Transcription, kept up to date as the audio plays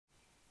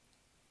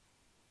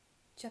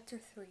Chapter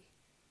 3.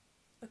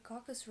 A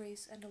Caucus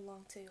Race and a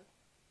Long Tail.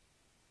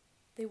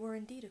 They were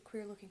indeed a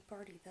queer-looking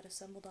party that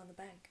assembled on the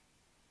bank.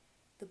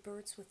 The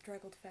birds with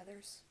draggled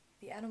feathers,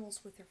 the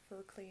animals with their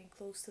fur clinging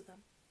close to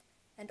them,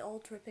 and all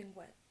dripping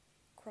wet,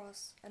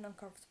 cross, and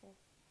uncomfortable.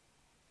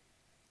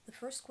 The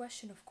first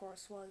question, of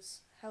course,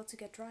 was how to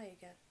get dry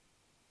again.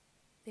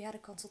 They had a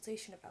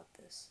consultation about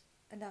this,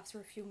 and after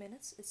a few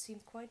minutes it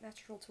seemed quite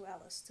natural to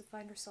Alice to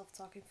find herself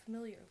talking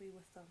familiarly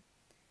with them,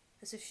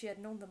 as if she had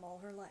known them all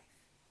her life.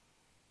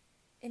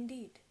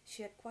 Indeed,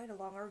 she had quite a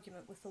long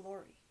argument with the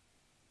lorry,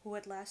 who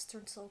at last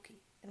turned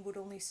sulky, and would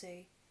only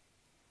say,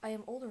 "I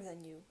am older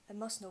than you, and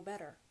must know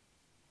better."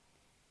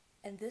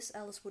 And this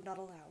Alice would not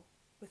allow,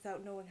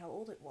 without knowing how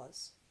old it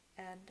was,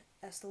 and,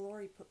 as the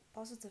lorry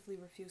positively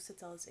refused to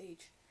tell its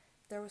age,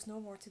 there was no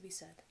more to be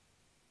said.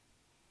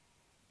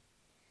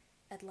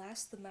 At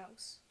last the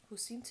mouse, who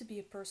seemed to be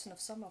a person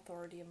of some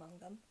authority among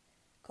them,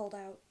 called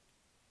out,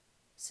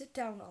 "Sit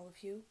down, all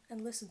of you,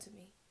 and listen to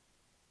me.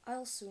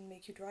 I'll soon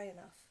make you dry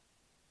enough."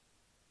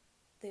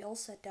 They all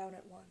sat down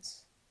at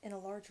once, in a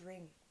large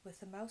ring, with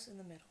the mouse in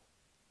the middle.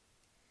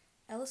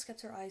 Alice kept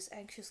her eyes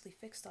anxiously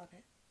fixed on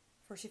it,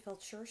 for she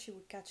felt sure she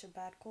would catch a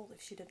bad cold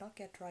if she did not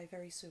get dry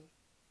very soon.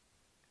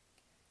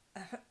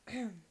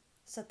 "Ahem,"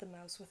 said the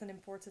mouse with an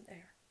important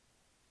air.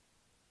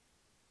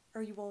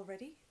 "Are you all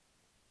ready?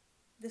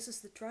 This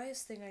is the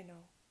driest thing I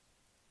know.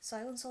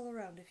 Silence all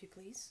around, if you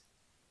please."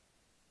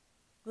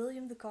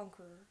 William the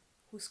Conqueror,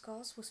 whose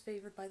cause was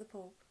favoured by the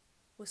Pope,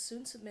 was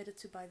soon submitted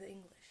to by the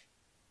English,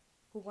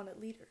 who wanted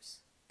leaders,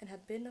 and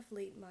had been of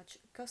late much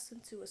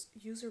accustomed to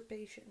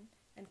usurpation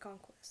and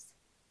conquest.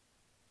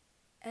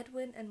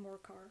 Edwin and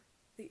Morcar,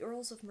 the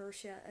Earls of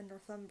Mercia and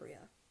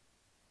Northumbria.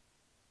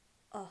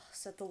 "Ah,"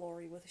 said the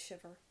lorry with a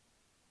shiver.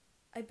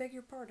 "I beg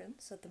your pardon,"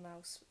 said the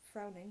mouse,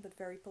 frowning but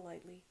very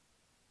politely.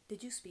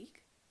 "Did you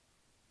speak?"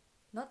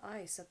 "Not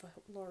I," said the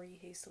lorry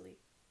hastily.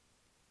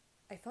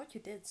 "I thought you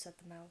did," said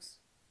the mouse.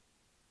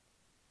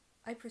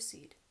 "I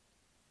proceed.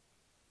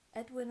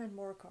 Edwin and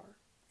Morcar,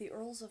 the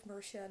Earls of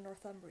Mercia and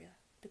Northumbria,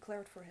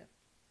 declared for him.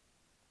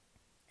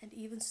 And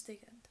even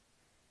Stigand,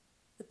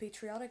 the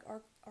patriotic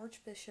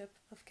Archbishop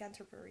of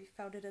Canterbury,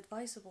 found it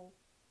advisable—"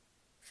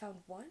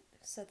 "Found what?"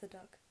 said the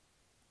duck.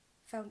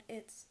 "Found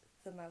it,"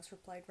 the mouse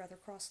replied rather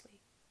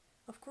crossly.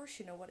 "Of course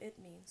you know what it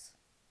means."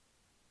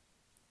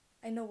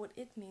 "I know what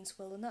it means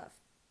well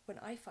enough, when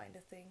I find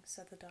a thing,"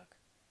 said the duck.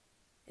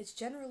 "It's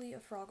generally a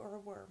frog or a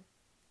worm.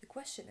 The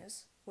question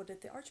is, what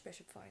did the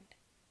Archbishop find?"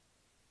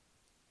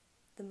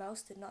 The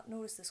mouse did not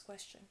notice this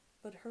question,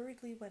 but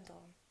hurriedly went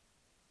on.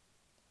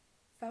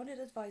 "Found it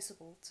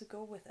advisable to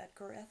go with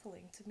Edgar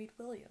Atheling to meet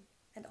William,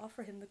 and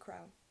offer him the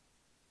crown.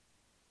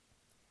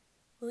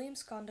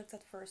 William's conduct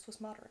at first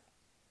was moderate,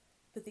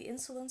 but the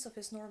insolence of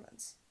his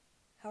Normans—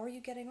 How are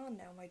you getting on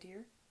now, my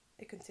dear?"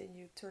 it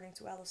continued, turning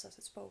to Alice as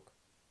it spoke.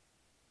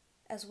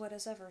 "As wet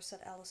as ever,"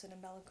 said Alice in a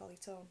melancholy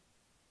tone.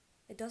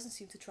 "It doesn't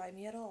seem to try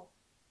me at all."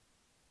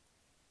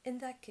 "In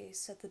that case,"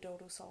 said the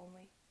dodo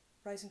solemnly,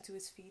 rising to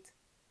his feet,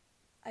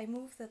 "I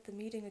move that the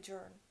meeting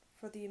adjourn,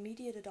 for the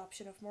immediate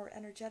adoption of more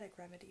energetic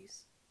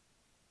remedies."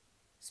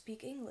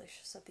 "Speak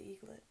English," said the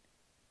eaglet.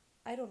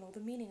 "I don't know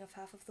the meaning of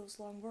half of those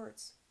long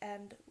words,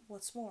 and,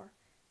 what's more,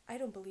 I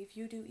don't believe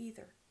you do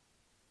either."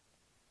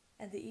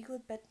 And the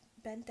eaglet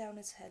bent down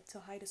its head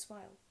to hide a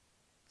smile.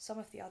 Some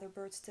of the other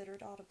birds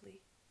tittered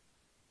audibly.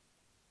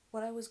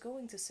 "What I was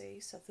going to say,"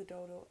 said the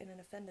dodo in an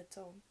offended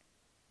tone,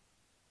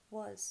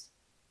 "was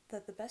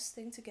that the best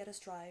thing to get us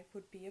dry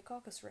would be a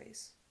caucus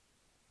race."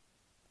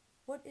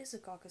 "What is a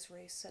caucus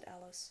race?" said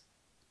Alice.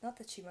 Not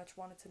that she much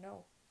wanted to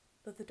know,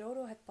 but the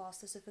dodo had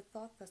paused as if it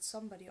thought that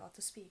somebody ought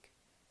to speak,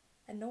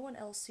 and no one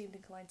else seemed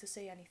inclined to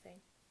say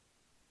anything.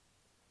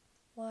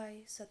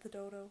 "Why," said the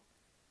dodo,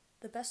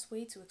 "the best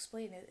way to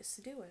explain it is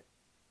to do it.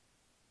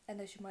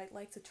 And as you might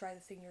like to try the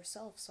thing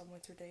yourself some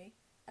winter day,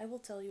 I will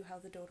tell you how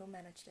the dodo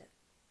managed it.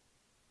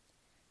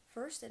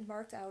 First it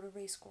marked out a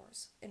race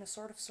course, in a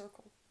sort of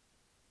circle.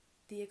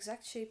 The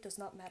exact shape does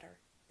not matter,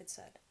 it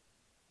said.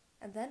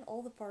 And then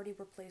all the party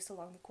were placed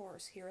along the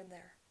course, here and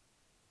there.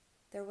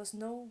 There was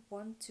no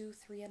 1, 2,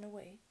 3 and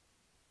away,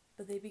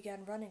 but they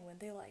began running when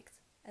they liked,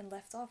 and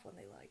left off when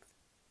they liked,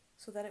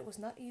 so that it was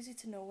not easy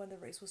to know when the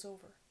race was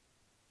over.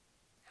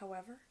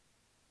 However,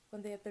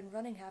 when they had been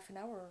running half an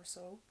hour or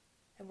so,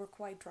 and were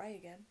quite dry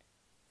again,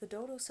 the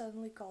dodo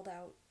suddenly called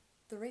out,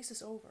 'The race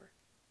is over,'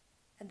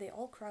 and they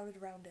all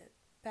crowded round it,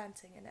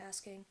 panting and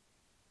asking,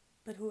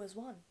 'But who has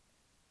won?'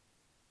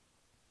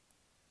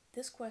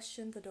 This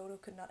question the dodo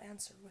could not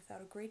answer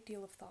without a great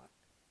deal of thought,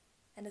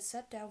 and it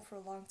sat down for a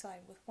long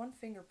time with one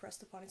finger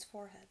pressed upon its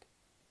forehead,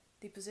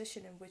 the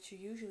position in which you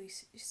usually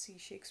see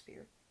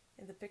Shakespeare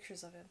in the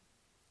pictures of him,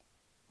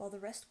 while the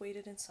rest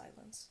waited in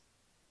silence.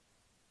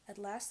 At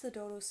last the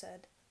dodo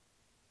said,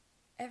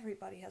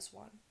 'Everybody has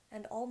won,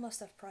 and all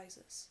must have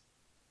prizes.'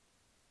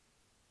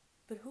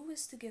 'But who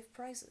is to give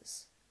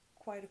prizes?'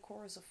 quite a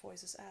chorus of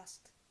voices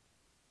asked.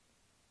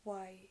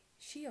 'Why,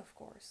 she, of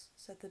course,'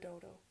 said the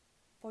dodo,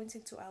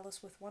 pointing to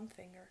Alice with one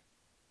finger,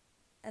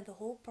 and the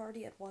whole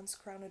party at once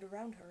crowded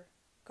around her,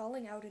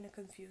 calling out in a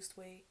confused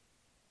way,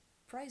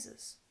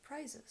 "Prizes!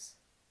 Prizes!"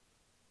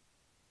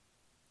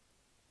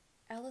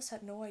 Alice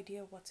had no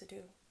idea what to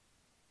do,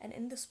 and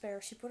in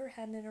despair she put her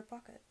hand in her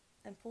pocket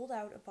and pulled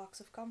out a box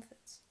of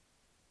comfits.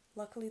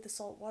 Luckily the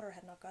salt water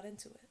had not got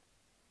into it,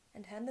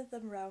 and handed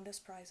them round as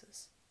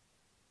prizes.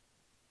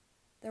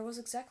 There was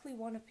exactly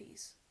one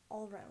apiece,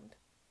 all round.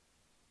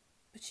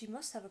 "But she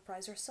must have a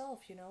prize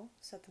herself, you know,"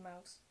 said the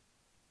mouse.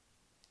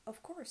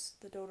 "Of course,"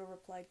 the dodo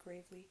replied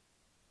gravely.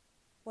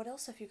 "What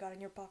else have you got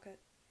in your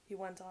pocket?" he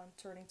went on,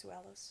 turning to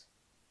Alice.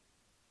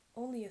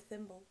 "Only a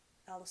thimble,"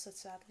 Alice said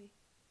sadly.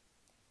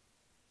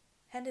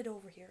 "Hand it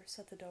over here,"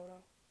 said the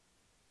dodo.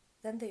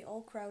 Then they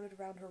all crowded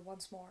round her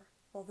once more,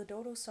 while the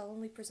dodo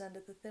solemnly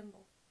presented the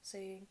thimble,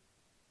 saying,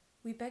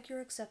 "We beg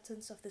your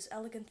acceptance of this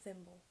elegant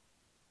thimble."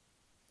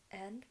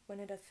 And, when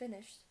it had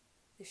finished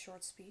this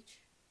short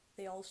speech,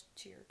 they all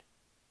cheered.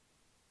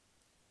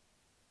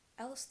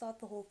 Alice thought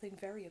the whole thing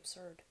very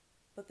absurd,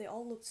 but they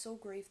all looked so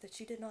grave that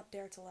she did not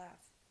dare to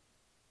laugh.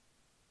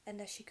 And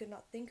as she could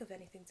not think of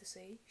anything to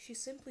say, she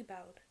simply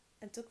bowed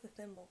and took the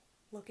thimble,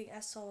 looking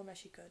as solemn as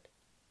she could.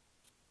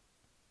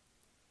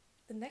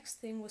 The next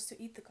thing was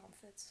to eat the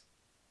comfits.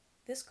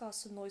 This caused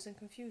some noise and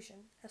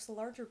confusion, as the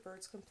larger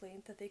birds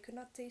complained that they could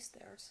not taste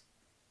theirs,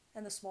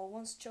 and the small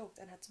ones choked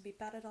and had to be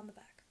patted on the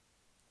back.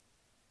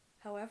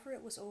 However,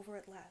 it was over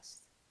at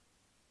last,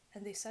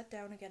 and they sat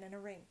down again in a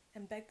ring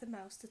and begged the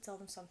mouse to tell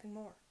them something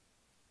more.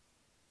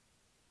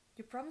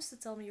 "You promised to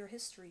tell me your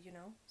history, you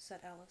know,"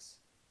 said Alice.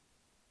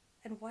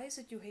 "And why is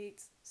it you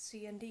hate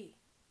C&D?"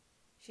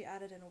 she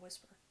added in a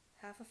whisper,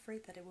 half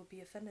afraid that it would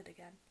be offended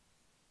again.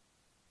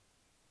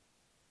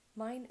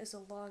 "Mine is a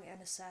long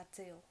and a sad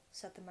tale,"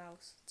 said the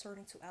mouse,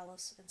 turning to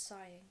Alice and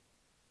sighing.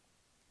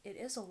 "It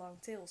is a long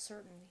tale,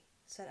 certainly,"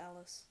 said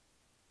Alice,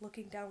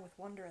 looking down with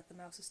wonder at the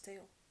mouse's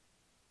tail.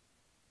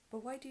 "But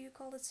why do you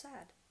call it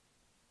sad?"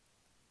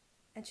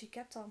 And she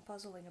kept on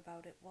puzzling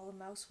about it while the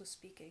mouse was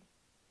speaking,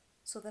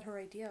 so that her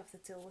idea of the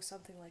tale was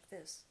something like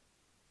this.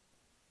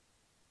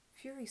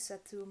 Fury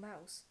said to a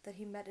mouse that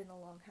he met in a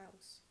long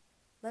house,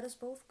 "Let us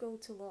both go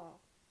to law.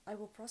 I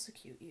will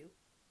prosecute you.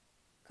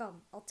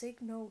 Come, I'll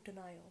take no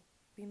denial.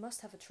 We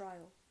must have a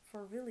trial,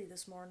 for really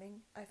this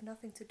morning I've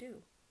nothing to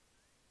do."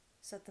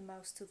 Said the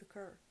mouse to the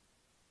cur,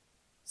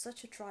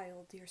 "Such a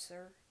trial, dear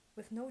sir,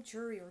 with no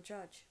jury or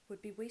judge,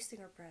 would be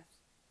wasting our breath."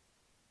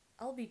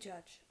 "I'll be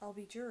judge, I'll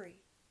be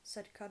jury,"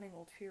 said cunning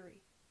old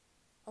Fury.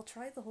 "I'll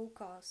try the whole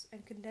cause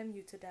and condemn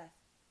you to death."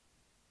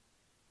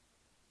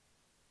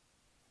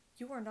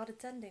 "You are not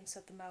attending,"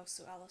 said the mouse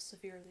to Alice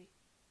severely.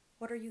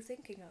 "What are you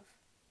thinking of?"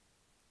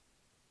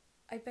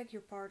 "I beg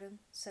your pardon,"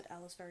 said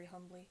Alice very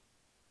humbly.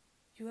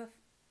 "You have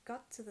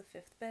got to the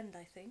fifth bend,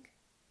 I think."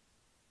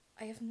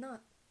 "I have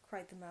not,"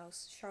 cried the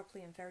mouse,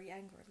 sharply and very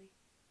angrily.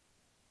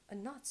 "A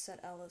knot," said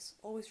Alice,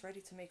 always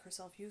ready to make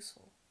herself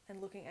useful,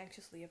 and looking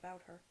anxiously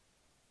about her.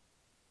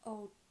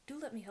 "Oh, do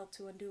let me help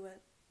to undo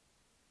it."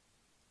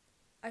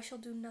 "I shall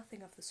do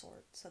nothing of the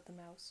sort," said the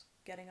mouse,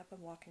 getting up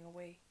and walking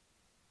away.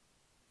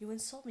 "You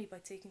insult me by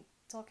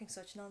talking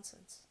such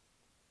nonsense."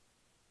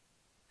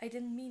 "I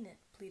didn't mean it,"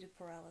 pleaded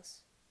poor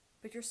Alice.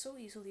 "But you're so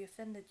easily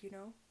offended, you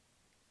know."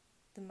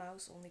 The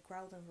mouse only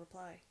growled in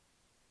reply.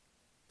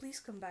 "Please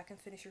come back and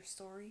finish your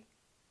story,"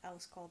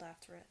 Alice called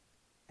after it,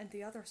 and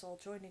the others all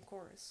joined in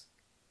chorus.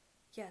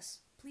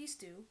 "Yes, please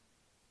do."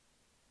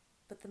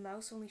 But the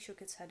mouse only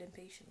shook its head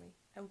impatiently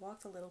and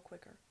walked a little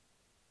quicker.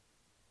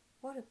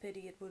 "What a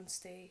pity it wouldn't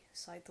stay,"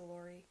 sighed the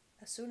lory,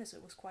 as soon as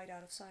it was quite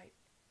out of sight.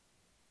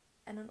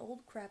 And an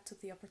old crab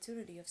took the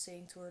opportunity of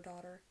saying to her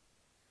daughter,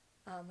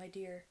 "Ah, my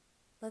dear,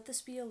 let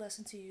this be a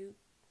lesson to you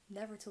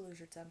never to lose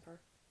your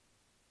temper."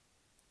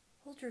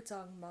 "Hold your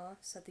tongue, Ma,"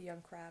 said the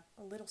young crab,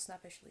 a little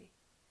snappishly.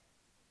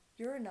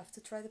 "You're enough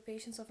to try the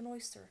patience of an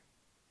oyster."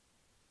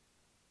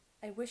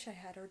 "I wish I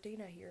had our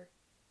Dana here.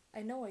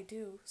 I know I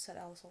do," said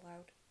Alice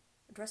aloud,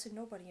 addressing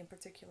nobody in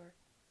particular.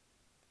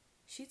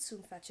 "She'd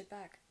soon fetch it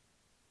back."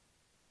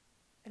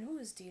 "And who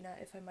is Dina,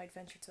 if I might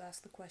venture to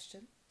ask the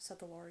question?" said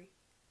the lory.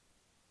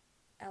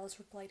 Alice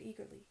replied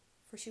eagerly,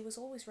 for she was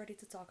always ready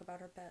to talk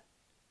about her pet.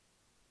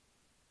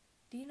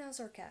 "Dina's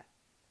our cat,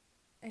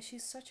 and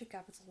she's such a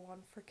capital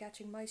one for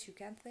catching mice you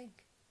can't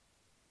think.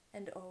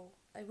 And oh,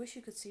 I wish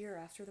you could see her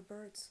after the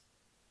birds.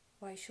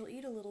 Why, she'll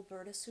eat a little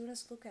bird as soon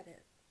as look at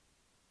it."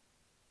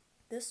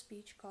 This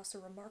speech caused a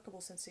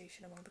remarkable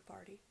sensation among the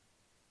party.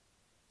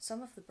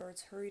 Some of the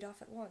birds hurried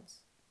off at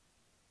once.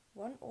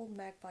 One old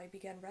magpie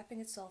began wrapping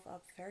itself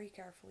up very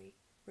carefully,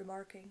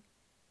 remarking,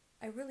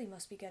 "I really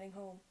must be getting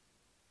home.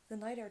 The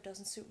night air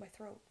doesn't suit my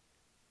throat."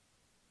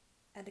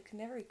 And a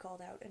canary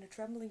called out in a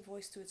trembling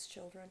voice to its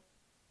children,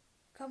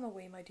 "Come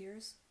away, my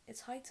dears,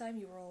 it's high time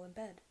you were all in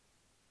bed."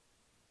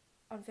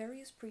 On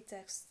various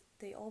pretexts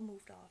they all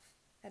moved off,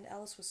 and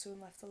Alice was soon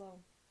left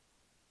alone.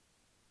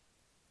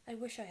 "I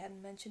wish I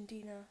hadn't mentioned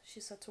Dina," she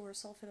said to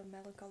herself in a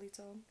melancholy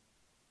tone.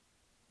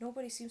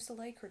 "Nobody seems to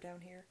like her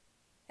down here,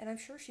 and I'm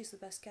sure she's the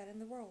best cat in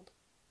the world.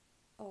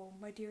 Oh,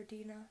 my dear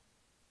Dina,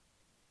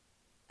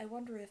 I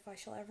wonder if I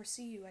shall ever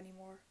see you any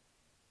more."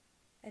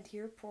 And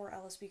here poor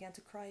Alice began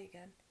to cry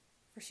again,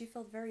 for she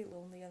felt very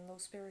lonely and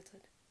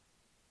low-spirited.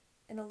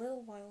 In a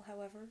little while,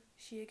 however,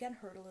 she again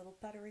heard a little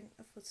pattering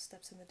of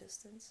footsteps in the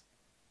distance,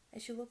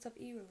 and she looked up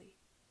eagerly,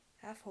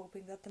 half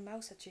hoping that the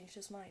mouse had changed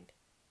his mind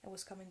and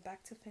was coming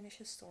back to finish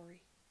his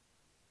story.